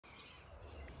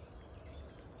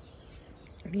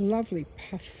A lovely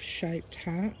puff-shaped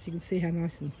heart. You can see how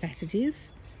nice and fat it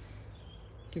is,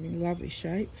 giving lovely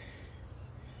shape.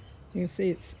 You can see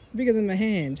it's bigger than my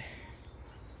hand.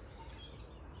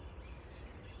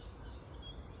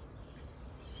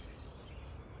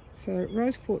 So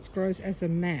rose quartz grows as a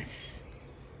mass.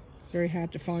 Very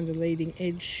hard to find a leading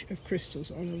edge of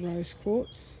crystals on a rose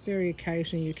quartz. Very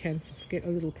occasionally you can get a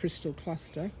little crystal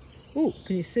cluster. Oh,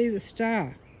 can you see the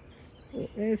star? Oh,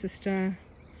 there's a star,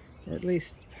 or at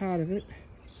least part of it.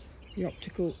 The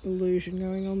optical illusion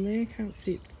going on there. Can't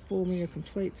see it forming a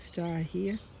complete star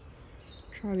here.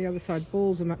 Try the other side.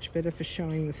 Balls are much better for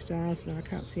showing the stars. No, I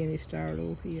can't see any star at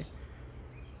all here.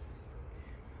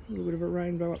 A little bit of a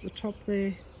rainbow up the top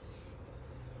there.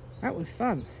 That was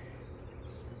fun.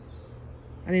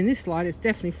 And in this light, it's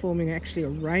definitely forming actually a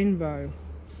rainbow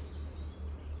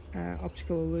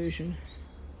optical illusion.